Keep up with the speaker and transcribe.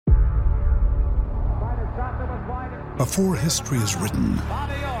Before history is written,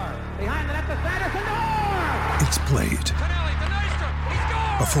 it's played.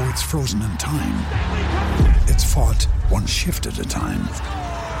 Before it's frozen in time, it's fought one shift at a time.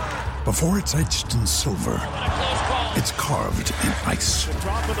 Before it's etched in silver, it's carved in ice.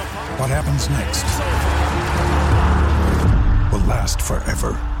 What happens next will last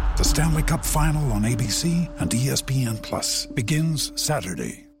forever. The Stanley Cup Final on ABC and ESPN Plus begins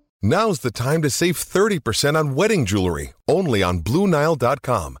Saturday. Now's the time to save 30% on wedding jewelry, only on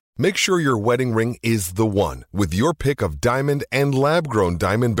BlueNile.com. Make sure your wedding ring is the one with your pick of diamond and lab-grown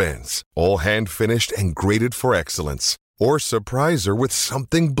diamond bands, all hand-finished and graded for excellence. Or surprise her with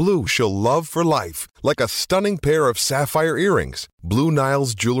something blue she'll love for life, like a stunning pair of sapphire earrings. Blue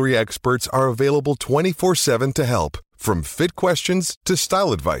Nile's jewelry experts are available 24/7 to help, from fit questions to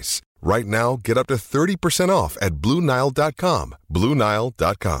style advice. Right now, get up to 30% off at BlueNile.com.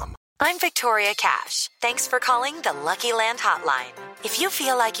 BlueNile.com. I'm Victoria Cash. Thanks for calling the Lucky Land Hotline. If you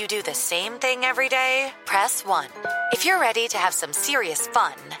feel like you do the same thing every day, press 1. If you're ready to have some serious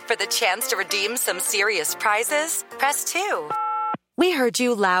fun for the chance to redeem some serious prizes, press 2. We heard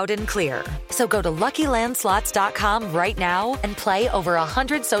you loud and clear. So go to LuckyLandSlots.com right now and play over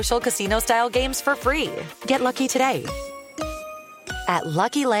 100 social casino-style games for free. Get lucky today at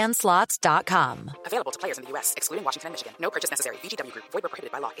LuckyLandSlots.com. Available to players in the U.S., excluding Washington and Michigan. No purchase necessary. VGW Group. Void where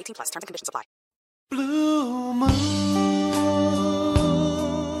prohibited by law. 18+. Terms and conditions apply. Blue Moon.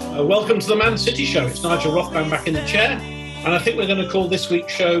 Welcome to the Man City Show. It's Nigel Rothband back in the chair. And I think we're going to call this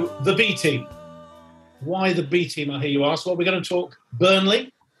week's show The B Team. Why the B Team, I hear you ask? Well, we're going to talk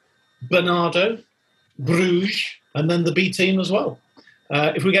Burnley, Bernardo, Bruges, and then the B Team as well.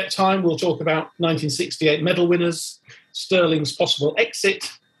 If we get time, we'll talk about 1968 medal winners, Sterling's possible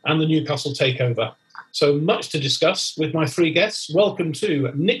exit, and the Newcastle takeover. So much to discuss with my three guests. Welcome to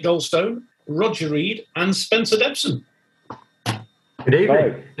Nick Goldstone, Roger Reid, and Spencer Debson. Good evening.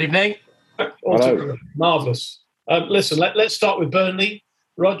 Hello. Good evening. Marvellous. Listen, let's start with Burnley.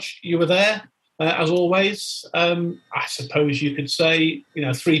 Rog, you were there, as always. I suppose you could say,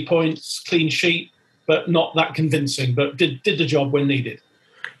 3 points, clean sheet, but not that convincing, but did the job when needed.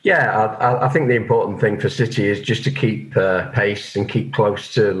 Yeah, I think the important thing for City is just to keep pace and keep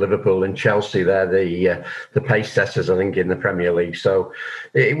close to Liverpool and Chelsea. They're the pace setters, I think, in the Premier League. So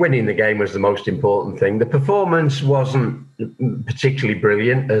winning the game was the most important thing. The performance wasn't particularly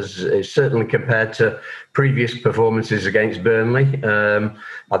brilliant, as certainly compared to previous performances against Burnley.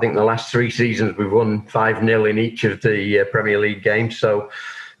 I think the last 3 seasons we've won 5-0 in each of the Premier League games. So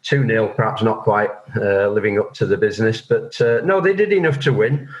 2-0, perhaps not quite living up to the business. But no, they did enough to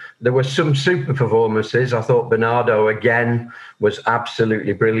win. There were some super performances. I thought Bernardo, again, was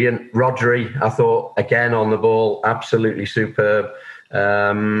absolutely brilliant. Rodri, I thought, again, on the ball, absolutely superb.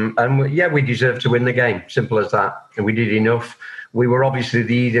 We deserved to win the game. Simple as that. And we did enough. We were obviously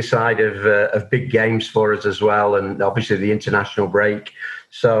the either side of big games for us as well, and obviously the international break.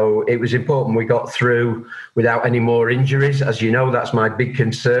 So it was important we got through without any more injuries. As you know, that's my big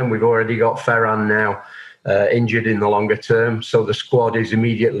concern. We've already got Ferran now injured in the longer term, so the squad is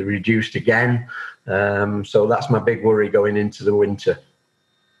immediately reduced again. So that's my big worry going into the winter.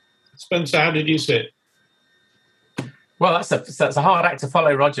 Spencer, how did you see it? Well, that's a hard act to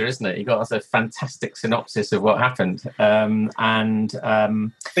follow, Roger, isn't it? You got us a fantastic synopsis of what happened,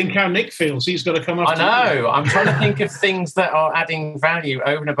 think how Nick feels. He's got to come up. I know. I'm trying to think of things that are adding value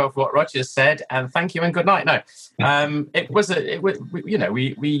over and above what Roger said. And thank you and good night. No,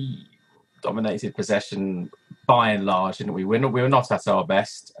 we dominated possession by and large, didn't we? We were not at our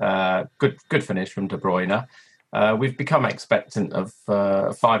best. Good finish from De Bruyne. We've become expectant of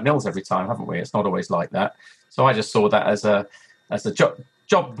 5-0 every time, haven't we? It's not always like that. So I just saw that as a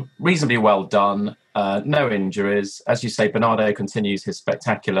job reasonably well done. No injuries. As you say, Bernardo continues his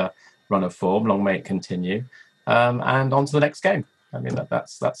spectacular run of form. Long may it continue. And on to the next game. I mean,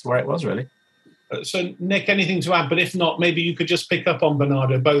 that's where it was, really. So, Nick, anything to add? But if not, maybe you could just pick up on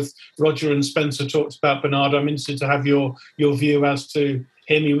Bernardo. Both Roger and Spencer talked about Bernardo. I'm interested to have your view as to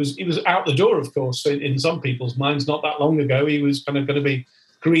him. He was out the door, of course, in some people's minds. Not that long ago, he was kind of going to be...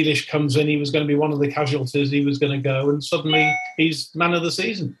 Grealish comes in, he was going to be one of the casualties, he was going to go, and suddenly he's man of the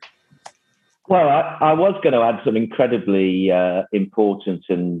season. Well, I was going to add some incredibly important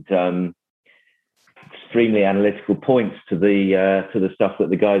and extremely analytical points to the stuff that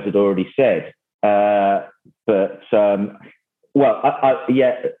the guys had already said. Bernardo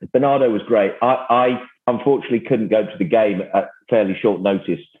was great. I unfortunately couldn't go to the game at fairly short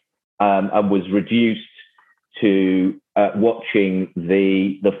notice and was reduced to watching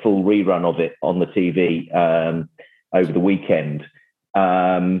the full rerun of it on the TV over the weekend.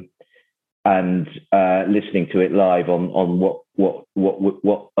 and listening to it live on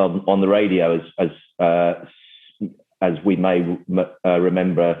the radio as we may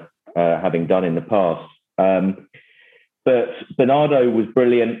remember having done in the past. But Bernardo was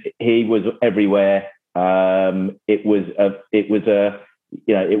brilliant. He was everywhere. It was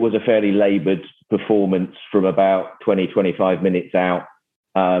a fairly laboured performance from about 20-25 minutes out.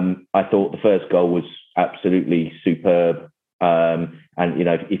 I thought the first goal was absolutely superb. And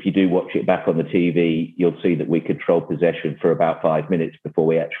if you do watch it back on the TV, you'll see that we controlled possession for about 5 minutes before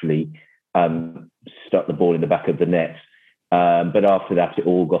we actually stuck the ball in the back of the net. But after that, it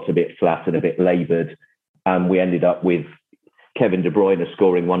all got a bit flat and a bit laboured. We ended up with Kevin De Bruyne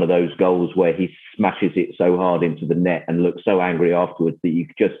scoring one of those goals where he smashes it so hard into the net and looks so angry afterwards that you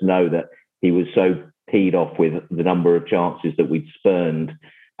just know that he was so peed off with the number of chances that we'd spurned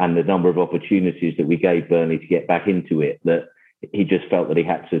and the number of opportunities that we gave Burnley to get back into it, that he just felt that he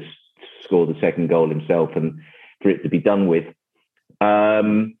had to score the second goal himself and for it to be done with.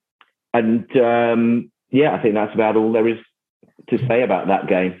 I think that's about all there is to say about that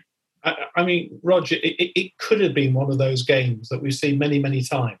game. I mean, Roger, it could have been one of those games that we've seen many, many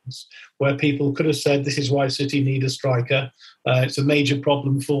times where people could have said, this is why City need a striker. It's a major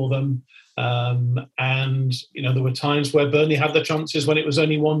problem for them. There were times where Burnley had the chances when it was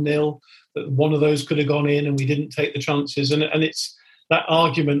only 1-0. That one of those could have gone in and we didn't take the chances. And it's that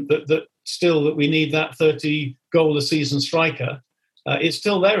argument that still that we need that 30-goal-a-season striker. It's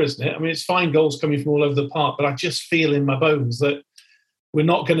still there, isn't it? I mean, it's fine goals coming from all over the park, but I just feel in my bones that we're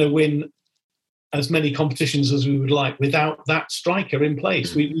not going to win as many competitions as we would like without that striker in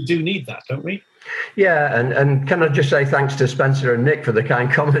place. We do need that, don't we? Yeah, and can I just say thanks to Spencer and Nick for the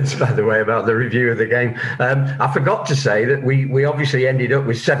kind comments, by the way, about the review of the game. I forgot to say that we obviously ended up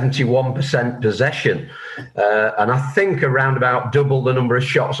with 71% possession, and I think around about double the number of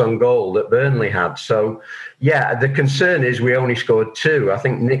shots on goal that Burnley had. So, yeah, the concern is we only scored 2. I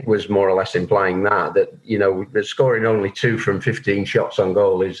think Nick was more or less implying that scoring only 2 from 15 shots on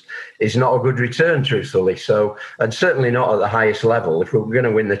goal is not a good return, truthfully. So, and certainly not at the highest level. If we're going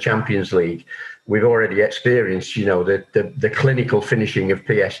to win the Champions League, we've already experienced, the clinical finishing of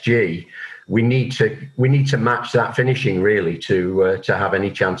PSG. We need to match that finishing really to have any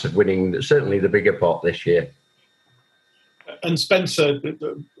chance of winning certainly the bigger pot this year. And Spencer,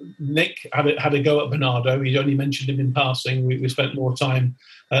 Nick had a go at Bernardo. He only mentioned him in passing. We spent more time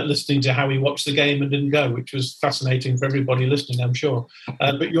listening to how he watched the game and didn't go, which was fascinating for everybody listening, I'm sure.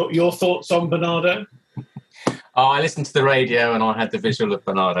 But your thoughts on Bernardo? Oh, I listened to the radio and I had the visual of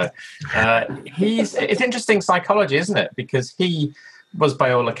Bernardo. It's interesting psychology, isn't it? Because he was,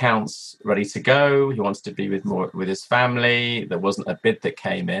 by all accounts, ready to go. He wants to be with his family. There wasn't a bid that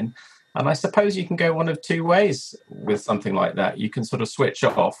came in. And I suppose you can go one of two ways with something like that. You can sort of switch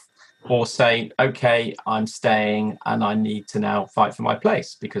off or say, OK, I'm staying and I need to now fight for my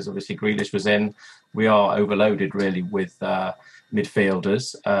place, because obviously Grealish was in. We are overloaded really with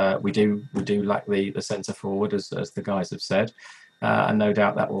midfielders. We do lack the centre forward, as the guys have said, and no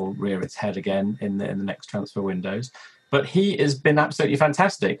doubt that will rear its head again in the next transfer windows. But he has been absolutely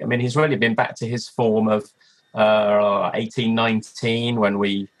fantastic. I mean, he's really been back to his form of 18-19 when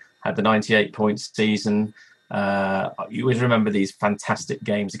we had the 98-point season. You always remember these fantastic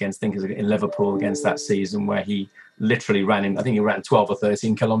games against, in Liverpool against that season, where he literally ran 12 or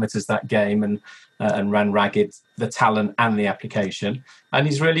 13 kilometres that game and ran ragged, the talent and the application. And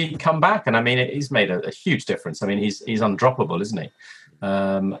he's really come back. And I mean, he's made a huge difference. I mean, he's undroppable, isn't he?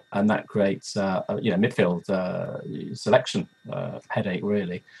 And that creates, midfield selection headache,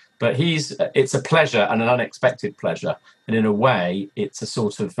 really. But it's a pleasure and an unexpected pleasure. And in a way, it's a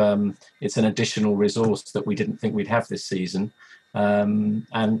sort of, it's an additional resource that we didn't think we'd have this season. And,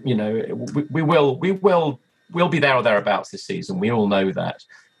 we'll be there or thereabouts this season. We all know that.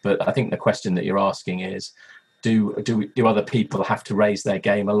 But I think the question that you're asking is, do other people have to raise their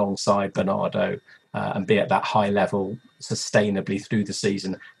game alongside Bernardo and be at that high level sustainably through the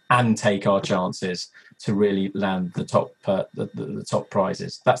season and take our chances to really land the top the top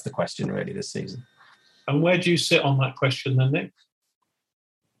prizes? That's the question really this season. And where do you sit on that question then, Nick?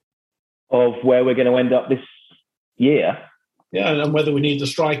 Of where we're going to end up this year? Yeah, and whether we need the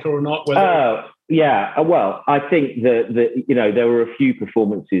striker or not. Yeah. Well, I think that there were a few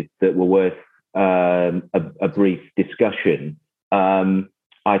performances that were worth a brief discussion.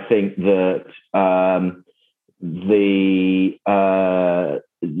 I think that I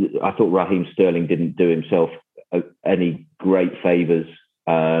thought Raheem Sterling didn't do himself any great favours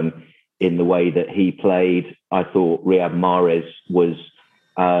in the way that he played. I thought Riyad Mahrez was,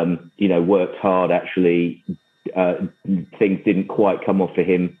 worked hard. Actually, things didn't quite come off for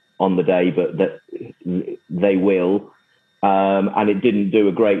him on the day, but that they will. And it didn't do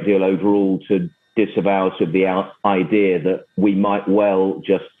a great deal overall to disavow sort of the idea that we might well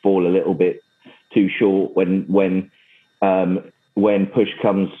just fall a little bit too short when push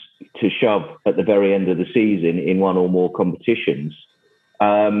comes to shove at the very end of the season in one or more competitions.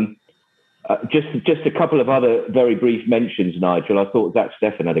 Just a couple of other very brief mentions, Nigel. I thought Zach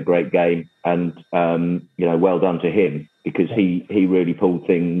Steffen had a great game, and well done to him, because he really pulled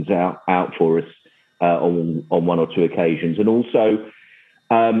things out for us on one or two occasions. And also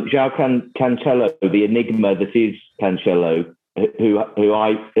João Cancelo, the enigma that is Cancelo, who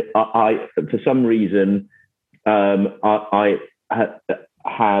I for some reason I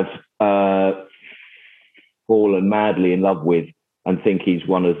have fallen madly in love with, and think he's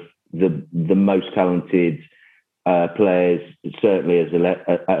one of the most talented players, certainly as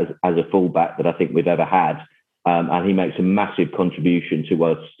a fullback, that I think we've ever had, and he makes a massive contribution to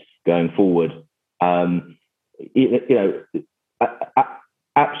us going forward.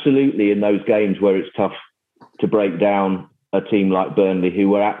 Absolutely, in those games where it's tough to break down a team like Burnley, who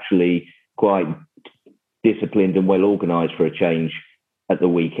were actually quite disciplined and well organised for a change at the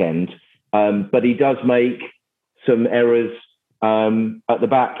weekend, but he does make some errors at the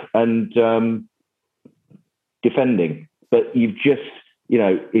back and defending. But you've just,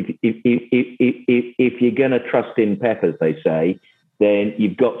 if you're going to trust in Pep, as they say, then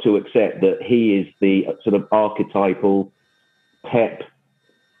you've got to accept that he is the sort of archetypal Pep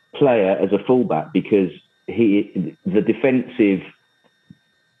player as a fullback, because the defensive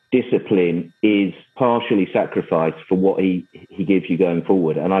discipline is partially sacrificed for what he gives you going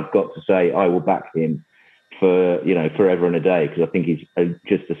forward. And I've got to say, I will back him for forever and a day, because I think he's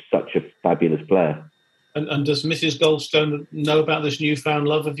such a fabulous player. And does Mrs. Goldstone know about this newfound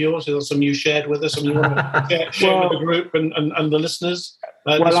love of yours? Is there some you shared with us, and you want to share with the group and the listeners?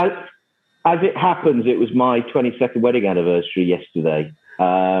 As it happens, it was my 22nd wedding anniversary yesterday,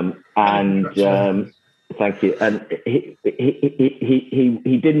 thank you. And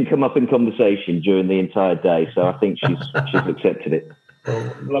he didn't come up in conversation during the entire day, so I think she's accepted it.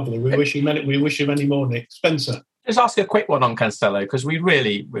 Oh, lovely. We wish you many more, Nick. Spencer. Just ask a quick one on Cancelo, because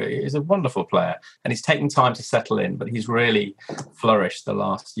he's a wonderful player, and he's taken time to settle in, but he's really flourished the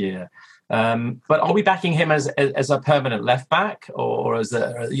last year. But are we backing him as a permanent left back, or as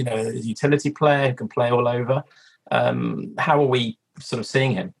a utility player who can play all over? How are we sort of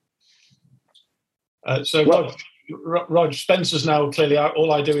seeing him? Rog, Spencer's now clearly out.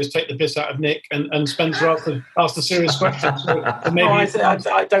 All I do is take the piss out of Nick, and Spencer asked the serious question. So maybe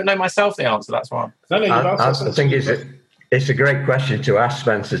I don't know myself the answer. That's why. I think it's a great question to ask,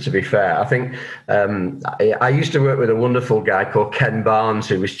 Spencer, to be fair. I think I used to work with a wonderful guy called Ken Barnes,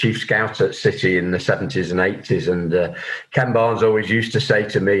 who was chief scout at City in the 70s and 80s. And Ken Barnes always used to say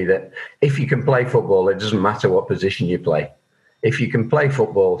to me that if you can play football, it doesn't matter what position you play. If you can play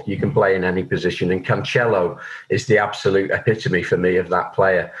football, you can play in any position. And Cancelo is the absolute epitome for me of that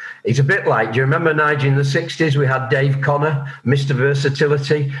player. He's a bit like, do you remember, Nigel, in the 60s, we had Dave Connor, Mr.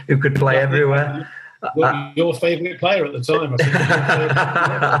 Versatility, who could play everywhere. Your favourite player at the time, I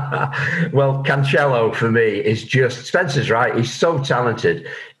think. Well, Cancelo for me is just, Spencer's right, he's so talented.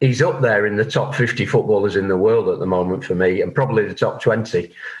 He's up there in the top 50 footballers in the world at the moment for me, and probably the top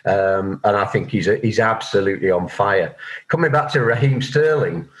 20. And I think he's absolutely on fire. Coming back to Raheem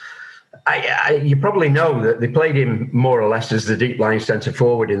Sterling, you probably know that they played him more or less as the deep line centre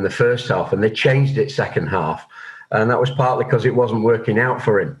forward in the first half, and they changed it second half. And that was partly because it wasn't working out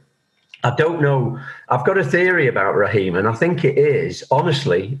for him. I don't know. I've got a theory about Raheem, and I think it is,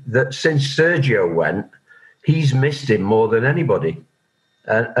 honestly, that since Sergio went, he's missed him more than anybody.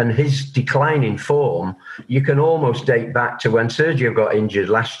 And his decline in form, you can almost date back to when Sergio got injured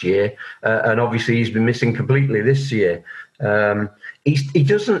last year, and obviously he's been missing completely this year. He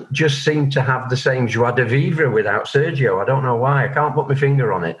doesn't just seem to have the same joie de vivre without Sergio. I don't know why. I can't put my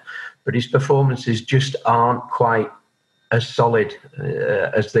finger on it. But his performances just aren't quite as solid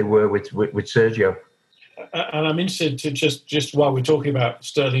as they were with Sergio. And I'm interested to just while we're talking about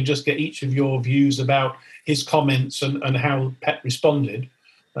Sterling, just get each of your views about his comments and how Pep responded.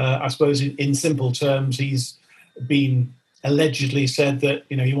 I suppose in simple terms, he's been allegedly said that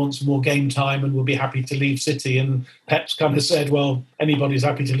he wants more game time and will be happy to leave City, and Pep's kind of said, well, anybody's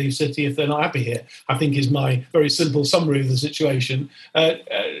happy to leave City if they're not happy here, I think is my very simple summary of the situation.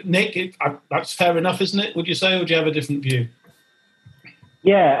 Nick, that's fair enough, isn't it, would you say, or do you have a different view?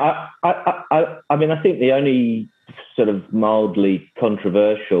 Yeah, I mean, I think the only sort of mildly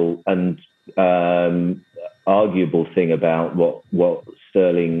controversial and arguable thing about what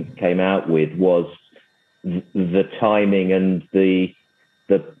Sterling came out with was the timing and the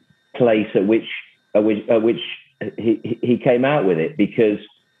place at which he came out with it, because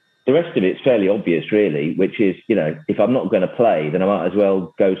the rest of it's fairly obvious, really, which is, if I'm not going to play, then I might as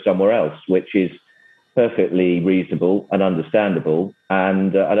well go somewhere else, which is perfectly reasonable and understandable.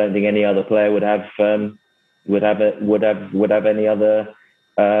 And I don't think any other player would have any other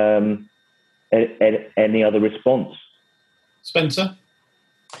response. Spencer?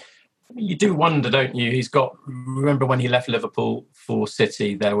 You do wonder, don't you? Remember when he left Liverpool for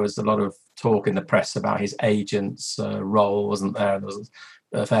City, there was a lot of talk in the press about his agent's role, wasn't there? There was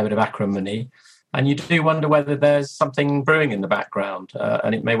a fair bit of acrimony. And you do wonder whether there's something brewing in the background.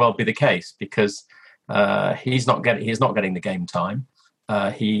 And it may well be the case, because he's not getting the game time.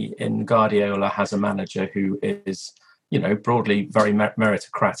 He, in Guardiola, has a manager who is, broadly very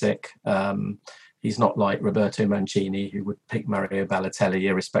meritocratic. He's not like Roberto Mancini, who would pick Mario Balotelli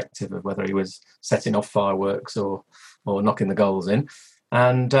irrespective of whether he was setting off fireworks or knocking the goals in.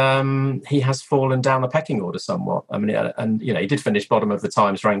 And he has fallen down the pecking order somewhat. I mean, and he did finish bottom of the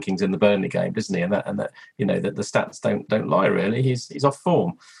Times rankings in the Burnley game, doesn't he? And that that the stats don't lie, really. He's off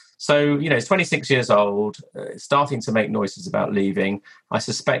form. So, he's 26 years old, starting to make noises about leaving. I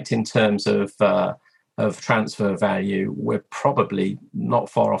suspect in terms of transfer value, we're probably not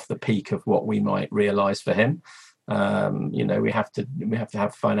far off the peak of what we might realise for him. We have to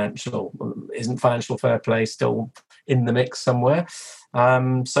have isn't financial fair play still in the mix somewhere?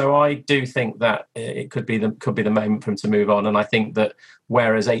 So I do think that it could be the moment for him to move on. And I think that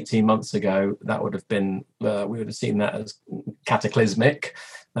whereas 18 months ago that would have been we would have seen that as cataclysmic,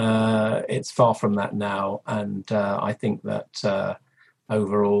 it's far from that now. And I think that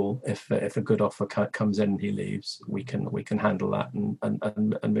overall, if a good offer comes in and he leaves, we can handle that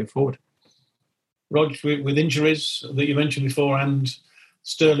and move forward. Rog, with injuries that you mentioned before and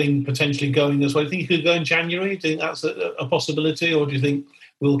Sterling potentially going as well, do you think he could go in January? Do you think that's a possibility, or do you think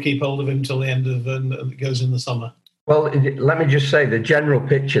we'll keep hold of him till the end of and it goes in the summer? Well, let me just say the general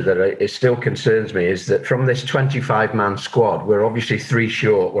picture that it still concerns me is that from this 25-man squad, we're obviously 3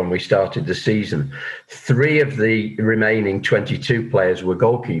 short when we started the season. 3 of the remaining 22 players were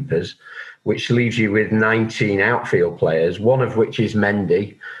goalkeepers, which leaves you with 19 outfield players, one of which is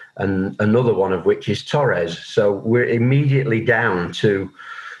Mendy, and another one of which is Torres. So we're immediately down to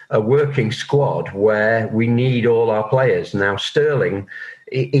a working squad where we need all our players. Now, Sterling,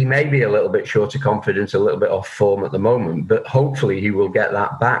 he may be a little bit short of confidence, a little bit off form at the moment, but hopefully he will get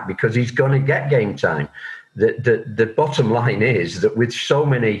that back because he's going to get game time. The bottom line is that with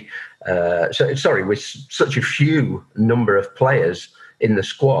with such a few number of players in the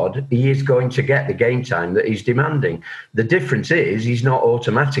squad, he is going to get the game time that he's demanding. The difference is he's not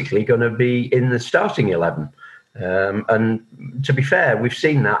automatically going to be in the starting 11. And to be fair, we've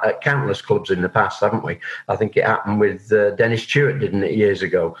seen that at countless clubs in the past, haven't we? I think it happened with Dennis Stewart, didn't it, years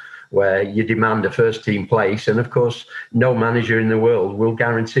ago, where you demand a first-team place. And, of course, no manager in the world will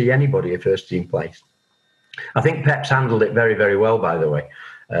guarantee anybody a first-team place. I think Pep's handled it very, very well, by the way.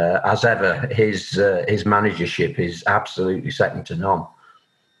 As ever, his managership is absolutely second to none.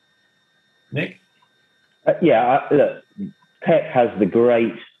 Nick? Look, Pep has the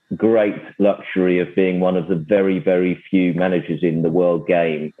great luxury of being one of the very, very few managers in the world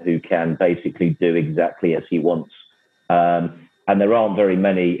game who can basically do exactly as he wants. And there aren't very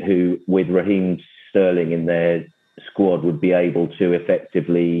many who, with Raheem Sterling in their squad, would be able to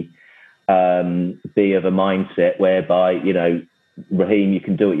effectively be of a mindset whereby, Raheem, you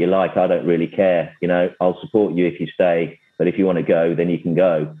can do what you like. I don't really care. I'll support you if you stay, but if you want to go, then you can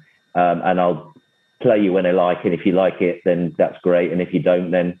go. And I'll play you when I like, and if you like it, then that's great. And if you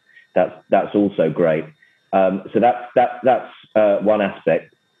don't, then that's also great. So that's one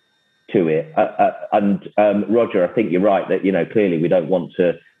aspect to it. And Roger, I think you're right that clearly we don't want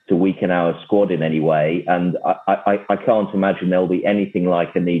to weaken our squad in any way, and I can't imagine there'll be anything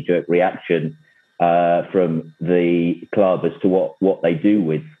like a knee-jerk reaction from the club as to what they do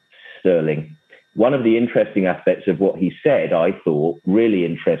with Sterling. One of the interesting aspects of what he said, I thought really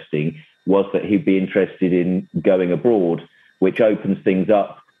interesting, was that he'd be interested in going abroad, which opens things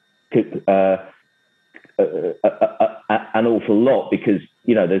up an awful lot because,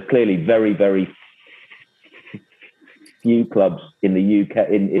 there's clearly very, very few clubs in the UK,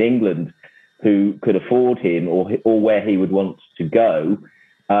 in England, who could afford him or where he would want to go.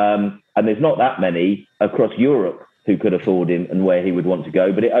 And there's not that many across Europe who could afford him and where he would want to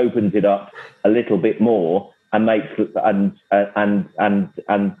go, but it opens it up a little bit more and makes and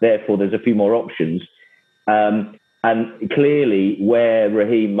therefore there's a few more options. And clearly where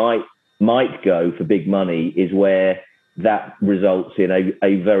Raheem might go for big money is where that results in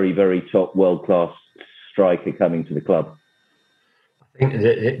a very, very top world-class striker coming to the club.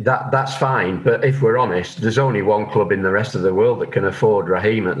 That's fine, but if we're honest, there's only one club in the rest of the world that can afford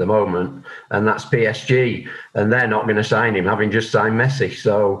Raheem at the moment, and that's PSG, and they're not going to sign him, having just signed Messi.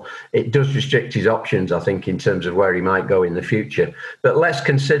 So it does restrict his options, I think, in terms of where he might go in the future. But let's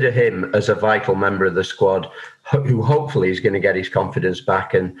consider him as a vital member of the squad, who hopefully is going to get his confidence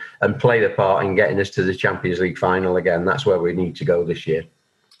back and play the part in getting us to the Champions League final again. That's where we need to go this year.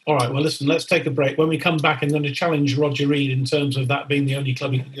 All right, well, listen, let's take a break. When we come back, I'm going to challenge Roger Reid in terms of that being the only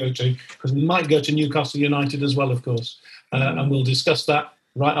club he can go to, because we might go to Newcastle United as well, of course. And we'll discuss that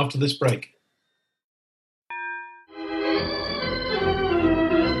right after this break.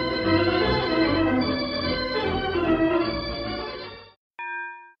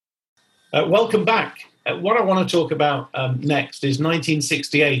 Welcome back. What I want to talk about next is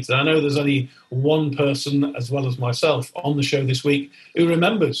 1968. And I know there's only one person, as well as myself, on the show this week who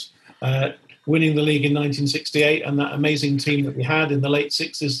remembers winning the league in 1968 and that amazing team that we had in the late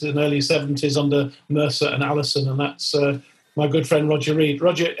 60s and early 70s under Mercer and Allison. And that's my good friend Roger Reid.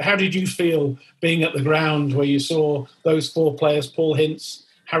 Roger, how did you feel being at the ground where you saw those four players, Paul Hintz,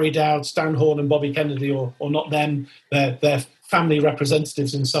 Harry Dowd, Stan Horn and Bobby Kennedy, or not them, their family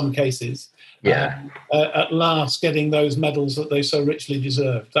representatives in some cases, at last getting those medals that they so richly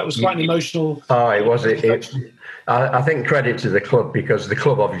deserved? That was quite an emotional... Oh, it was. I think credit to the club, because the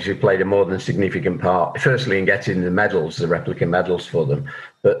club obviously played a more than significant part, firstly in getting the medals, the replica medals for them,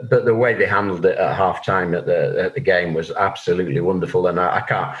 but the way they handled it at half-time at the game was absolutely wonderful. And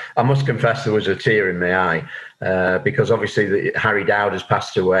I must confess there was a tear in my eye, because obviously Harry Dowd has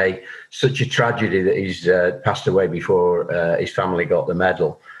passed away. Such a tragedy that he's passed away before his family got the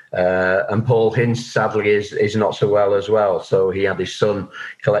medal. And Paul Hintz, sadly, is not so well as well. So he had his son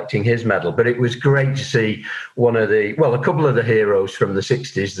collecting his medal. But it was great to see a couple of the heroes from the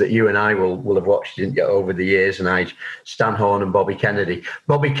 60s that you and I will have watched over the years, and Stan Horn and Bobby Kennedy.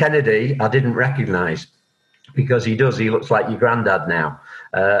 Bobby Kennedy, I didn't recognise, because he looks like your granddad now.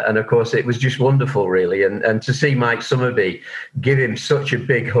 And of course, it was just wonderful, really. And to see Mike Summerbee give him such a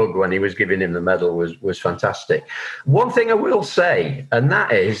big hug when he was giving him the medal was fantastic. One thing I will say, and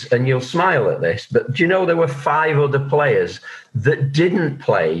that is, and you'll smile at this, but do you know there were 5 other players that didn't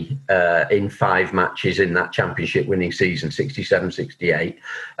play in 5 matches in that championship winning season, 67-68.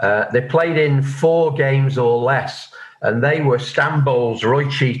 They played in 4 games or less, and they were Stan Bowles, Roy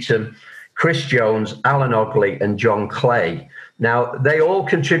Cheetham, Chris Jones, Alan Ogley and John Clay. Now, they all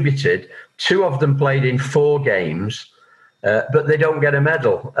contributed. 2 of them played in 4 games, but they don't get a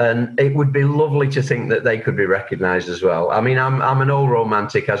medal. And it would be lovely to think that they could be recognised as well. I mean, I'm an old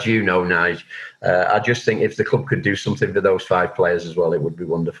romantic, as you know, Nige. I just think if the club could do something for those 5 players as well, it would be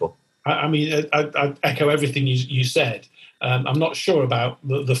wonderful. I mean, I echo everything you said. I'm not sure about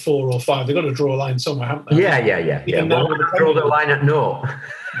the 4 or 5. They've got to draw a line somewhere, haven't they? Yeah. Well, draw the line at 0.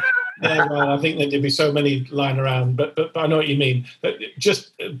 Yeah, well, I think there'd be so many lying around, but I know what you mean. But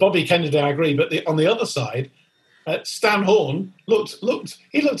just Bobby Kennedy, I agree. But on the other side, Stan Horn looked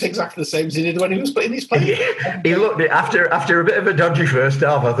exactly the same as he did when he was playing his play. He looked after a bit of a dodgy first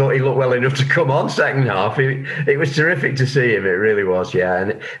half. I thought he looked well enough to come on second half. It was terrific to see him. It really was, yeah.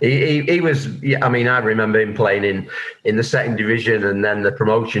 And he was. I mean, I remember him playing in the second division and then the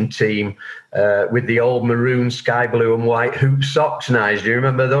promotion team with the old maroon, sky blue and white hoop socks. Nice. Do you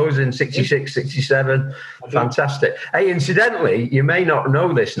remember those in 66, 67? Fantastic. Hey, incidentally, you may not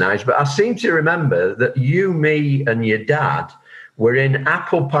know this, Nige, but I seem to remember that you, me, and your dad were in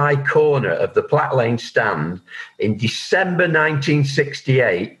Apple Pie Corner of the Platt Lane stand in December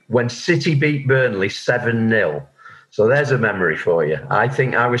 1968 when City beat Burnley 7-0. So there's a memory for you. I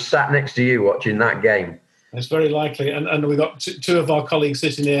think I was sat next to you watching that game. It's very likely. And we've got 2 of our colleagues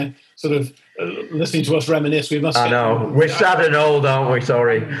sitting here sort of listening to us reminisce. I know. We're sad and old, aren't we?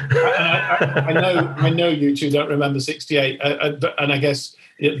 Sorry. I know you 2 don't remember 68. And I guess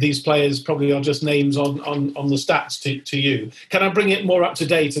these players probably are just names on the stats to you. Can I bring it more up to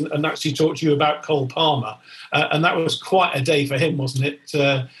date and actually talk to you about Cole Palmer? And that was quite a day for him, wasn't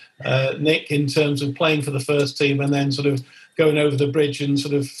it, Nick, in terms of playing for the first team and then sort of going over the bridge and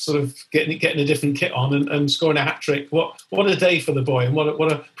sort of getting a different kit on and scoring a hat-trick. What a day for the boy, and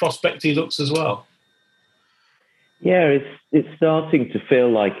what a prospect he looks as well. Yeah, it's starting to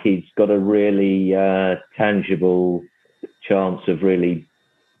feel like he's got a really tangible chance of really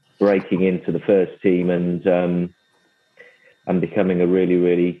breaking into the first team and becoming a really,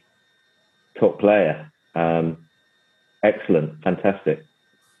 really top player. Excellent, fantastic.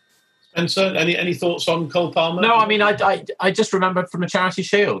 And so, any thoughts on Cole Palmer? No, I mean, I just remember from a Charity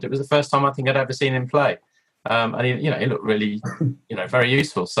Shield. It was the first time I think I'd ever seen him play, and he looked really, very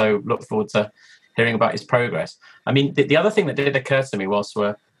useful. So look forward to hearing about his progress. I mean, the other thing that did occur to me whilst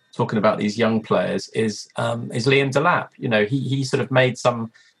we're talking about these young players is Liam Delap. You know, he sort of made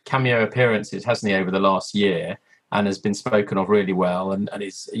some cameo appearances, hasn't he, over the last year, and has been spoken of really well, and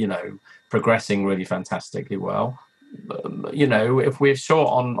is, you know, progressing really fantastically well. You know, if we're short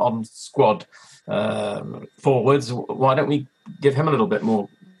on squad forwards, why don't we give him a little bit more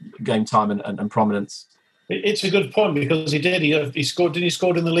game time and prominence? It's a good point, because he scored. Didn't he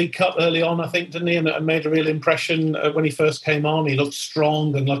scored in the League Cup early on, I think, didn't he? And made a real impression when he first came on. He looked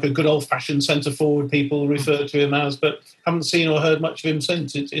strong and like a good old-fashioned centre forward. People refer to him as, but haven't seen or heard much of him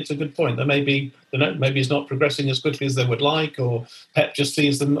since. It's a good point. That maybe he's not progressing as quickly as they would like, or Pep just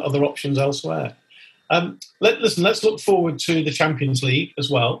sees them other options elsewhere. Let's look forward to the Champions League as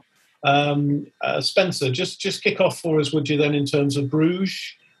well. Spencer, just kick off for us, would you, then, in terms of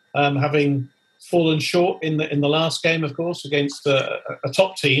Bruges, having fallen short in the last game, of course, against a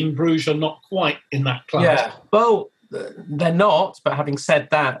top team. Bruges are not quite in that class. Yeah, well, they're not. But having said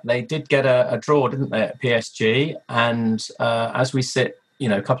that, they did get a draw, didn't they, at PSG? And as we sit, you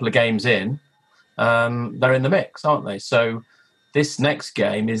know, a couple of games in, they're in the mix, aren't they? So this next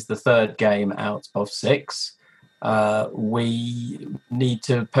game is the third game out of 6. We need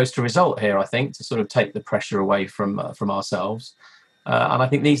to post a result here, I think, to sort of take the pressure away from ourselves. And I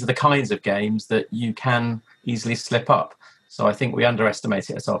think these are the kinds of games that you can easily slip up. So I think we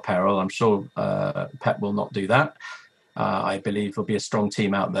underestimate it at our peril. I'm sure Pep will not do that. I believe there'll be a strong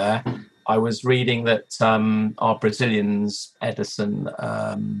team out there. I was reading that our Brazilians, Edison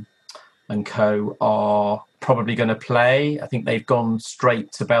and co, are probably going to play. I think they've gone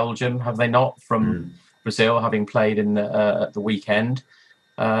straight to Belgium, have they not, from Brazil, having played at the weekend.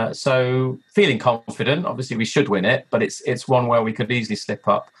 So feeling confident. Obviously we should win it, but it's one where we could easily slip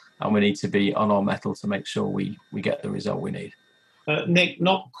up, and we need to be on our mettle to make sure we get the result we need. Nick,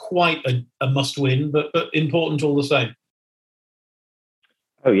 not quite a must win, but important all the same.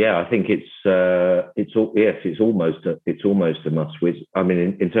 Oh yeah, I think it's almost a must win. I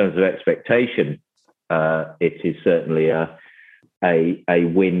mean, in terms of expectation, it is certainly a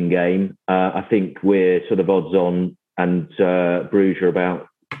win game. I think we're sort of odds on, and Bruges are about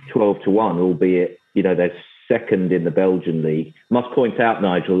 12-1, albeit, you know, they're second in the Belgian league. Must point out,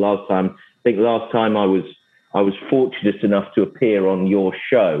 Nigel, last time I was fortunate enough to appear on your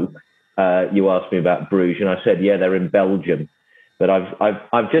show. You asked me about Bruges, and I said, yeah, they're in Belgium. But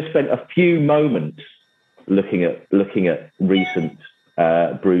I've just spent a few moments looking at recent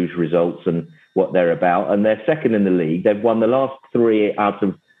Bruges results and what they're about, and they're second in the league. They've won the last 3 out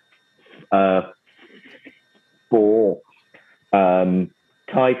of 4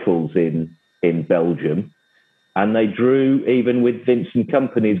 titles in Belgium, and they drew even with Vincent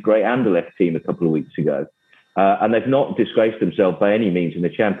Kompany's great Anderlecht team a couple of weeks ago. And they've not disgraced themselves by any means in the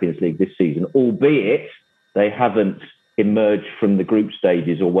Champions League this season, albeit they haven't emerged from the group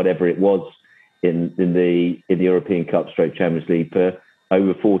stages or whatever it was in the European Cup / Champions League for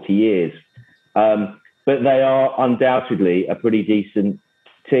over 40 years. But they are undoubtedly a pretty decent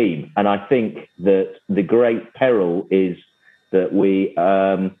team. And I think that the great peril is that we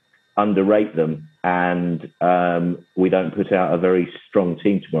underrate them, and we don't put out a very strong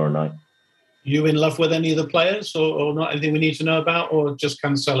team tomorrow night. You in love with any of the players, or not anything we need to know about, or just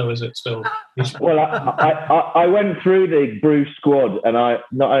Cancelo, is it still? Well, I went through the Bruges squad, and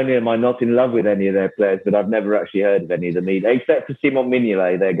not only am I not in love with any of their players, but I've never actually heard of any of them either, except for Simon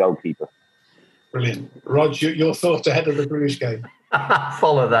Mignolet, their goalkeeper. Brilliant. Rog, your thoughts ahead of the Bruges game?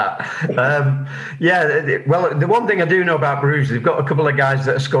 Follow that. Well, the one thing I do know about Bruges, they've got a couple of guys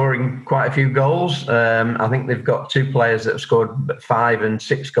that are scoring quite a few goals. I think they've got 2 players that have scored 5 and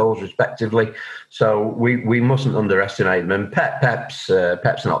 6 goals respectively. So we mustn't underestimate them. And Pep's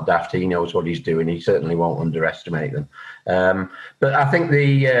not daft. He knows what he's doing. He certainly won't underestimate them. But I think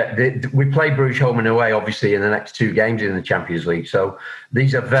we play Bruges home and away, obviously, in the next 2 games in the Champions League. So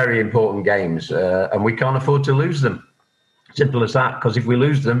these are very important games, and we can't afford to lose them. Simple as that, because if we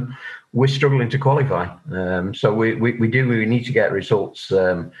lose them, we're struggling to qualify. So we need to get results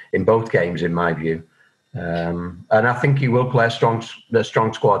in both games, in my view. And I think he will play a strong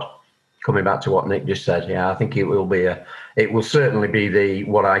squad. Coming back to what Nick just said, yeah, I think it will certainly be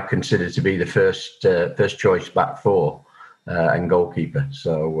what I consider to be the first choice back 4 and goalkeeper.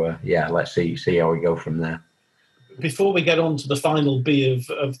 So let's see how we go from there. Before we get on to the final B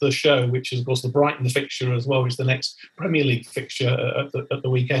of the show, which is, of course, the Brighton fixture as well, which is the next Premier League fixture at the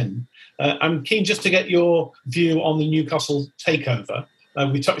weekend, I'm keen just to get your view on the Newcastle takeover.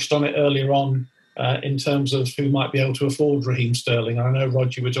 We touched on it earlier on in terms of who might be able to afford Raheem Sterling. I know,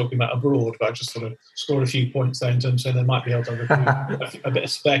 Rod, you were talking about abroad, but I just sort of scored a few points there in terms of saying they might be able to have a bit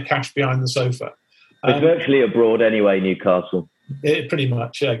of spare cash behind the sofa. It's virtually abroad anyway, Newcastle. Pretty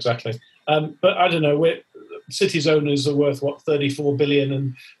much, yeah, exactly. But I don't know, City's owners are worth, 34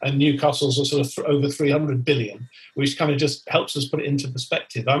 billion, and Newcastle's are sort of over 300 billion, which kind of just helps us put it into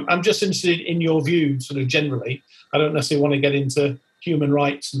perspective. I'm just interested in your view, sort of generally. I don't necessarily want to get into human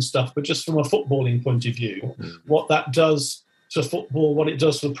rights and stuff, but just from a footballing point of view, what that does to football, what it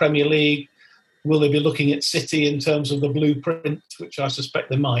does for the Premier League. Will they be looking at City in terms of the blueprint, which I suspect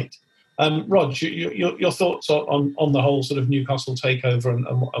they might? Rog, your thoughts on the whole sort of Newcastle takeover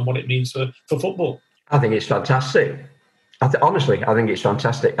and what it means for football? I think it's fantastic. Honestly, I think it's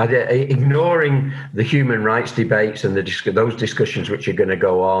fantastic. Ignoring the human rights debates and those discussions which are going to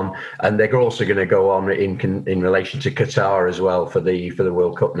go on, and they're also going to go on in relation to Qatar as well for the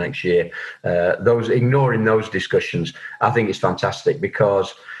World Cup next year. Ignoring those discussions, I think it's fantastic,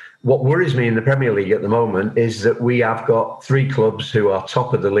 because what worries me in the Premier League at the moment is that we have got 3 clubs who are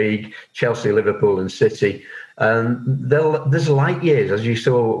top of the league: Chelsea, Liverpool, and City. And there's light years, as you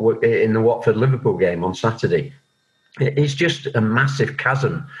saw in the Watford-Liverpool game on Saturday. It's just a massive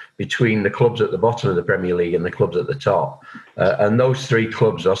chasm between the clubs at the bottom of the Premier League and the clubs at the top. And those 3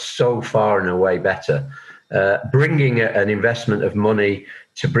 clubs are so far and away better. Bringing an investment of money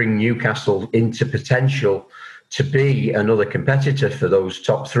to bring Newcastle into potential to be another competitor for those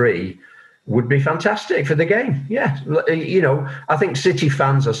top 3 would be fantastic for the game. Yeah, I think City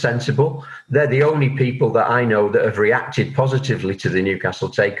fans are sensible. They're the only people that I know that have reacted positively to the Newcastle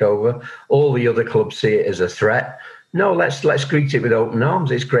takeover. All the other clubs see it as a threat. No, let's greet it with open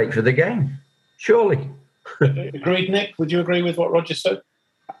arms. It's great for the game, surely. Agreed, Nick? Would you agree with what Roger said?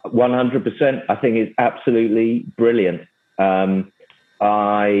 100%. I think it's absolutely brilliant. For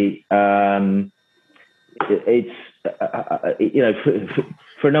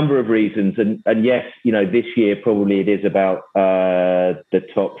a number of reasons, and yes, this year probably it is about the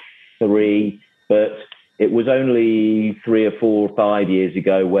top 3, but it was only 3 or 4 or 5 years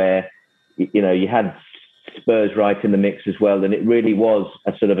ago where you had Spurs right in the mix as well, and it really was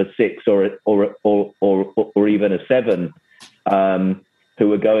a sort of a 6 or even a 7 who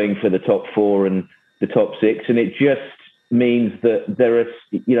were going for the top 4 and the top 6, and it just means that there are,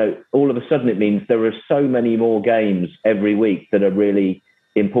 all of a sudden it means there are so many more games every week that are really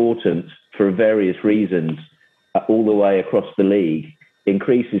important for various reasons all the way across the league,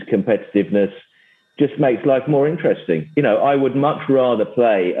 increases competitiveness, just makes life more interesting. I would much rather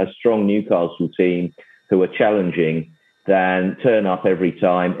play a strong Newcastle team who are challenging than turn up every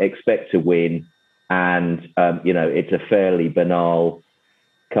time, expect to win, and, it's a fairly banal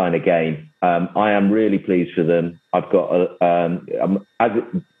kind of game. I am really pleased for them. I've got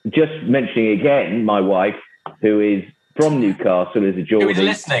just mentioning again, my wife, who is from Newcastle, is a Geordie. Who is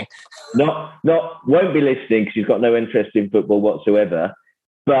listening? Won't be listening because she's got no interest in football whatsoever.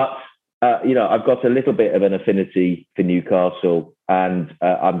 But I've got a little bit of an affinity for Newcastle, and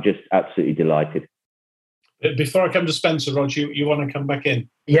I'm just absolutely delighted. Before I come to Spencer, Rog, you want to come back in?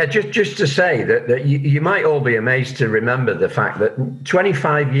 Yeah, just to say that you might all be amazed to remember the fact that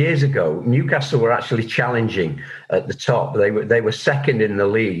 25 years ago, Newcastle were actually challenging at the top. They were second in the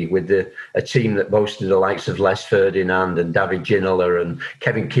league with a team that boasted the likes of Les Ferdinand and David Ginola, and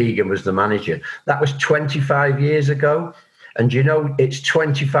Kevin Keegan was the manager. That was 25 years ago. And it's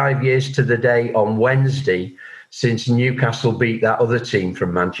 25 years to the day on Wednesday since Newcastle beat that other team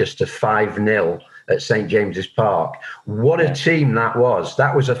from Manchester 5-0 at St. James's Park. What a team that was.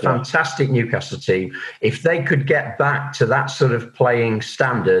 That was a fantastic Newcastle team. If they could get back to that sort of playing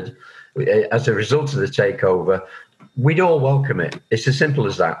standard as a result of the takeover, we'd all welcome it. It's as simple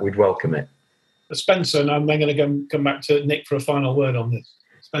as that. We'd welcome it. Spencer, and I'm then going to come back to Nick for a final word on this.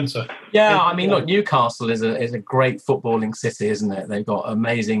 Spencer. Yeah, I mean, look, Newcastle is a great footballing city, isn't it? They've got an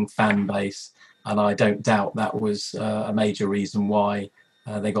amazing fan base, and I don't doubt that was a major reason why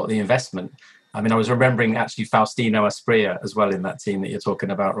they got the investment. I mean, I was remembering actually Faustino Asprilla as well in that team that you're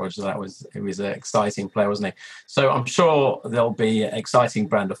talking about, Roger. He was an exciting player, wasn't he? So I'm sure there'll be an exciting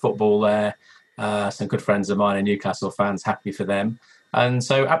brand of football there. Some good friends of mine are Newcastle fans, happy for them. And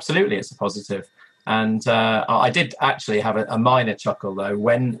so absolutely, it's a positive. And I did actually have a minor chuckle, though,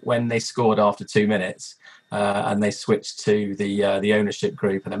 when they scored after 2 minutes and they switched to the ownership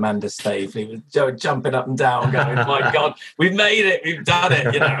group, and Amanda Staveley was jumping up and down going, my God, we've made it, we've done it.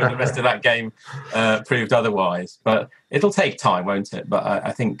 And the rest of that game proved otherwise. But it'll take time, won't it? But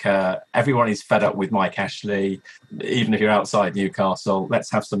I think everyone is fed up with Mike Ashley, even if you're outside Newcastle. Let's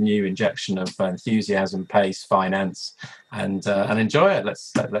have some new injection of enthusiasm, pace, finance, and enjoy it.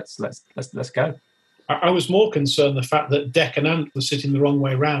 Let's go. I was more concerned the fact that Deck and Ant were sitting the wrong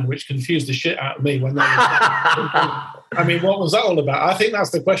way round, which confused the shit out of me when they I mean, what was that all about? I think that's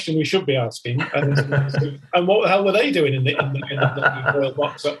the question we should be asking. And what the hell were they doing in the royal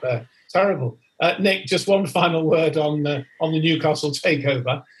box up there? Terrible. Nick, just one final word on the Newcastle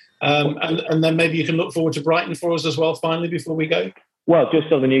takeover, and then maybe you can look forward to Brighton for us as well. Finally, before we go. Well,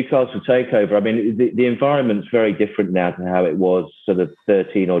 just on the Newcastle takeover, I mean, the environment's very different now to how it was sort of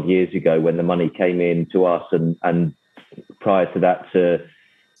 13 odd years ago when the money came in to us, and prior to that to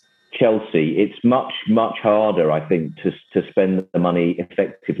Chelsea. It's much, much harder, I think, to spend the money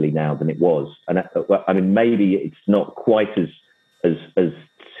effectively now than it was. And I mean, maybe it's not quite as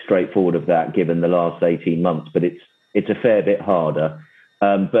straightforward of that given the last 18 months, but it's a fair bit harder.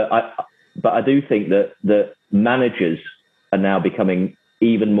 But I do think that managers are now becoming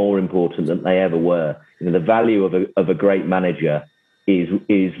even more important than they ever were. You know, the value of a great manager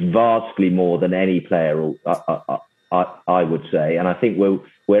is vastly more than any player, I would say. And I think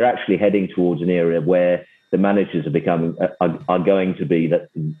we're actually heading towards an era where the managers are going to be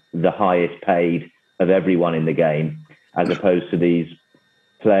the highest paid of everyone in the game, as opposed to these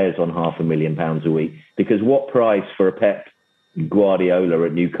players on £500,000 a week. Because what price for a Pep Guardiola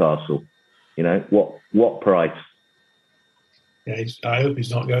at Newcastle? You know, what price? Yeah, I hope he's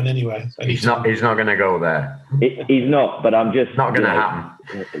not going anywhere. He's not going to go there. He's not, but I'm just not going to happen.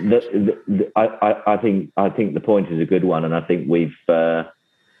 I think the point is a good one, and I think we've.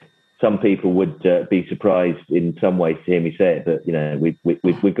 Some people would be surprised in some ways to hear me say it, but you know,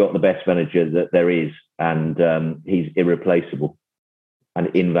 we've got the best manager that there is, and he's irreplaceable and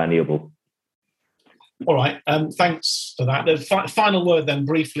invaluable. All right. Thanks for that. The final word then,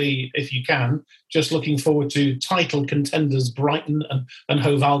 briefly, if you can. Just looking forward to title contenders Brighton and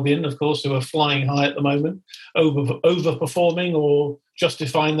Hove Albion, of course, who are flying high at the moment, overperforming or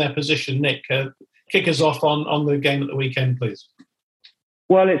justifying their position. Nick, kick us off on the game at the weekend, please.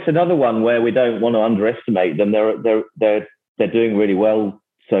 Well, it's another one where we don't want to underestimate them. They're doing really well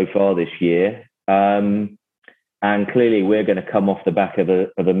so far this year. And clearly, we're going to come off the back of a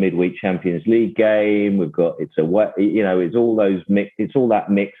midweek Champions League game. It's all that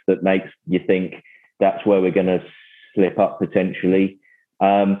mix that makes you think that's where we're going to slip up potentially.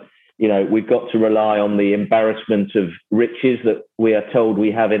 We've got to rely on the embarrassment of riches that we are told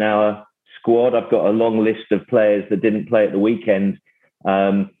we have in our squad. I've got a long list of players that didn't play at the weekend,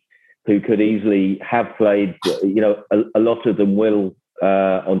 who could easily have played. You know, a lot of them will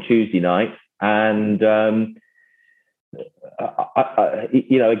on Tuesday night, and.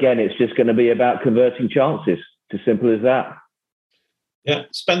 Again, it's just going to be about converting chances. It's as simple as that. Yeah,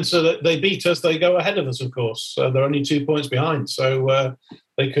 Spencer, they beat us. They go ahead of us, of course. They're only 2 points behind, so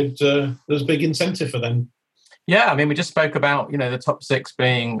they could. There's big incentive for them. Yeah, I mean, we just spoke about the top six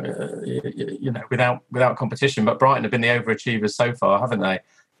being without competition, but Brighton have been the overachievers so far, haven't they?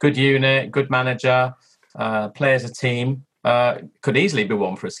 Good unit, good manager, play as a team. Could easily be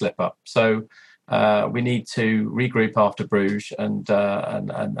one for a slip up. So. We need to regroup after Bruges and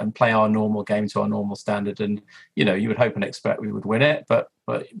play our normal game to our normal standard. And you would hope and expect we would win it, but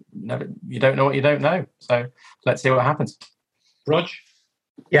you don't know what you don't know. So let's see what happens. Rog?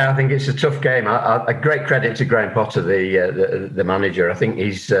 Yeah, I think it's a tough game. A great credit to Graham Potter, the manager. I think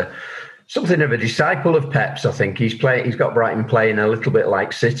he's something of a disciple of Pep's. I think he's got Brighton playing a little bit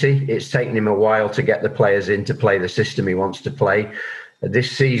like City. It's taken him a while to get the players in to play the system he wants to play.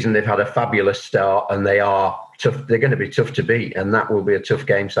 This season, they've had a fabulous start, and they are tough. They're going to be tough to beat, and that will be a tough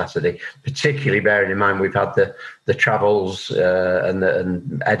game Saturday. Particularly bearing in mind we've had the travels, and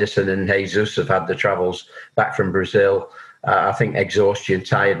Ederson and Jesus have had the travels back from Brazil. I think exhaustion,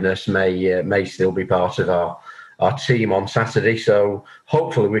 tiredness may still be part of our team on Saturday. So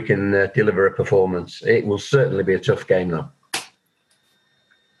hopefully we can deliver a performance. It will certainly be a tough game, though.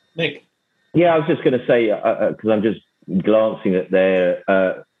 Nick? Yeah, I was just going to say, because I'm just glancing at their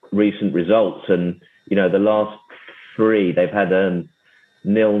recent results, and the last three they've had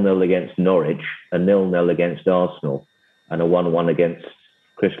 0-0 against Norwich, a 0-0 against Arsenal, and a 1-1 against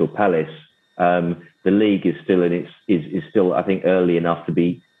Crystal Palace. The league is still I think early enough to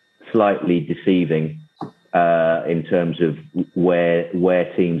be slightly deceiving in terms of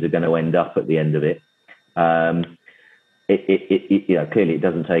where teams are going to end up at the end of it. Clearly it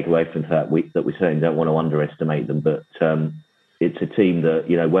doesn't take away from the fact that we certainly don't want to underestimate them, but it's a team that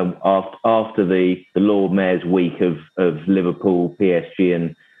when after the Lord Mayor's week of Liverpool, PSG,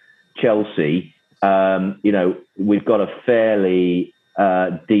 and Chelsea, we've got a fairly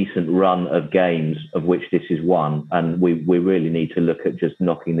decent run of games, of which this is one, and we really need to look at just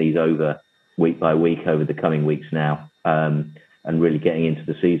knocking these over week by week over the coming weeks now, and really getting into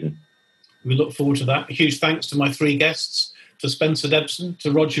the season. We look forward to that. A huge thanks to my three guests, to Spencer Debson,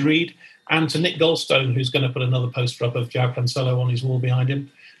 to Roger Reid, and to Nick Goldstone, who's going to put another poster up of João Cancelo on his wall behind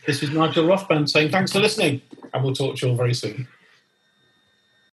him. This is Nigel Rothband saying thanks for listening, and we'll talk to you all very soon.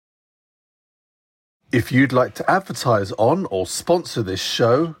 If you'd like to advertise on or sponsor this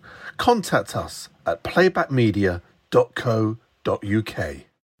show, contact us at playbackmedia.co.uk.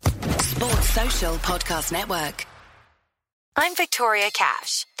 Sports Social Podcast Network. I'm Victoria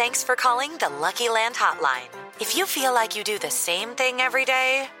Cash. Thanks for calling the Lucky Land Hotline. If you feel like you do the same thing every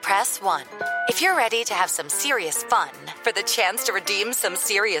day, press 1. If you're ready to have some serious fun for the chance to redeem some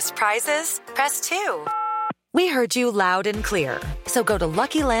serious prizes, press 2. We heard you loud and clear. So go to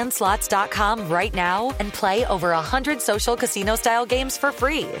LuckyLandSlots.com right now and play over 100 social casino-style games for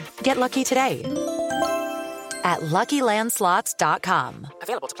free. Get lucky today at LuckyLandSlots.com.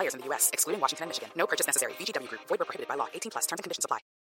 Available to players in the U.S., excluding Washington and Michigan. No purchase necessary. VGW Group. Void where prohibited by law. 18+. Terms and conditions apply.